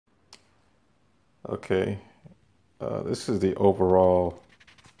Okay, this is the overall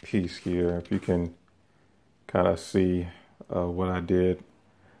piece here. If you can kind of see what I did,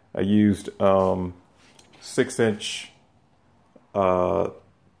 I used 6-inch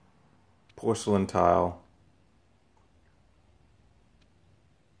porcelain tile,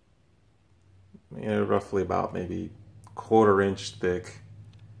 roughly about maybe 1/4 inch thick,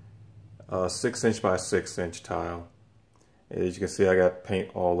 6-inch by 6-inch tile. As you can see, I got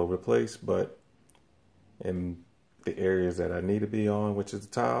paint all over the place, but in the areas that I need to be on, which is the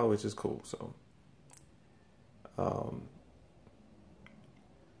tile, which is cool. So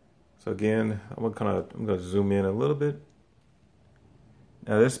again, I'm gonna zoom in a little bit.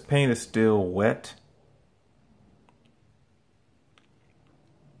 Now this paint is still wet.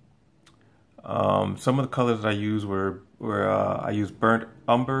 Some of the colors I used were I used burnt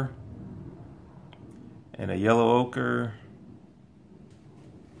umber and a yellow ochre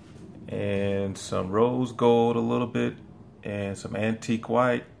and some rose gold a little bit and some antique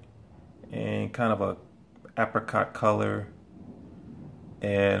white and kind of a apricot color,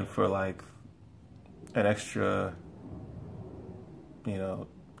 and for like an extra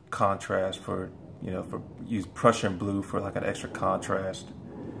contrast for use Prussian blue for like an extra contrast.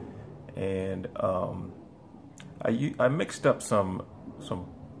 And I mixed up some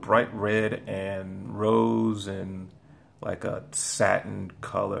bright red and rose and like a satin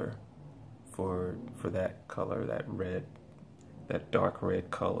color for that color, that dark red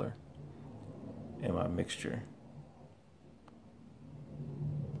color in my mixture.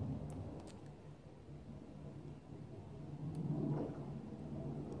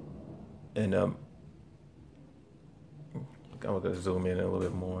 And I'm gonna zoom in a little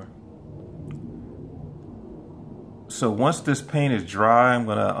bit more. So once this paint is dry, I'm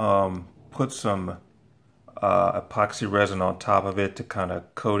gonna put some epoxy resin on top of it to kind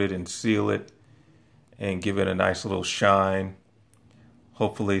of coat it and seal it and give it a nice little shine.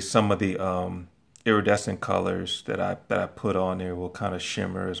 Hopefully some of the iridescent colors that I put on there will kind of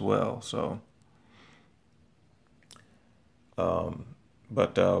shimmer as well. So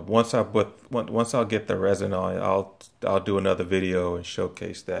once I'll get the resin on, I'll do another video and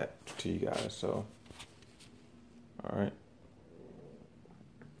showcase that to you guys. So all right.